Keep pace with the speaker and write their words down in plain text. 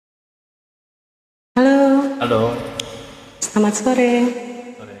Halo. Selamat sore.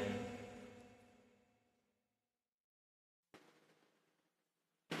 Sore.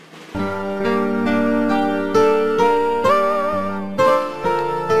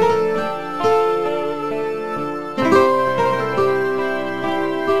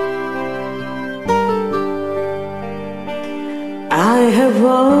 I have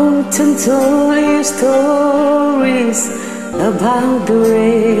often told you stories about the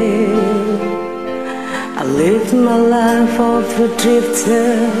rain. I lived my life of a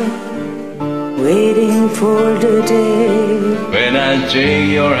drifter, waiting for the day When I take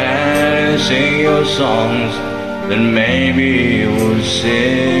your hand and sing your songs, then maybe you will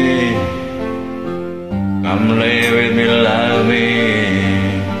say, come lay with me, love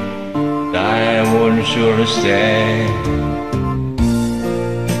me, I won't surely stay.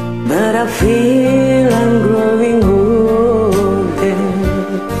 But I feel I'm growing older,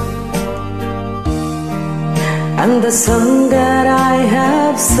 and the song that I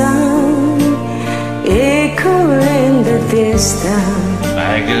have sung echo in the distance,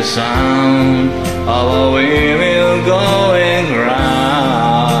 Like the sound of a windmill going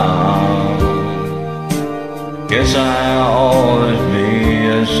round. Guess I'll always be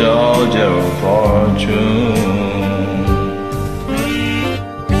a soldier of fortune.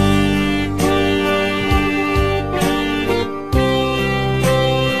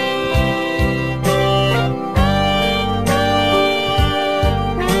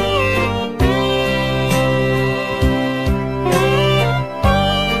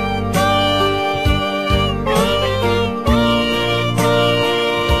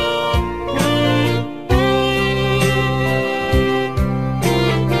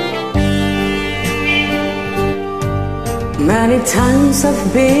 Many times I've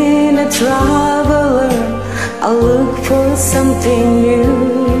been a traveler, I look for something new.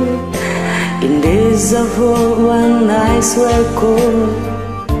 In days of old when nights were cold,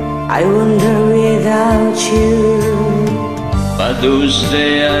 I wander without you. But those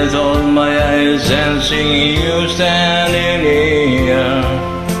days I thought my eyes and seeing you standing near.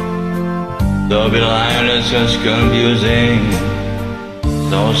 The blindness is confusing,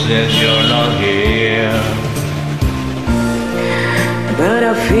 those days you're not here. But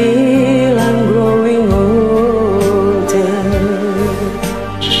I feel I'm growing older,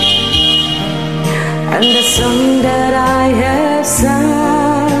 and the song that I have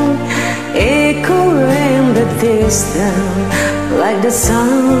sung echo in the distance, like the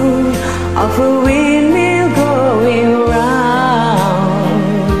sound of a windmill going round.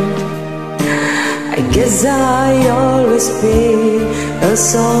 I guess I always be a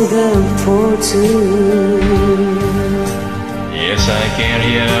soldier for two. Yes, I can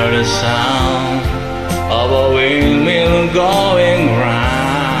hear the sound of a windmill going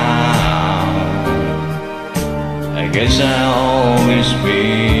round. I guess I'll always be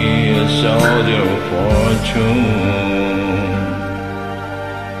a soldier of fortune.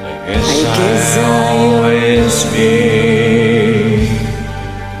 I guess I'll always be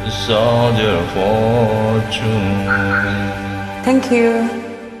a soldier of fortune. Thank you.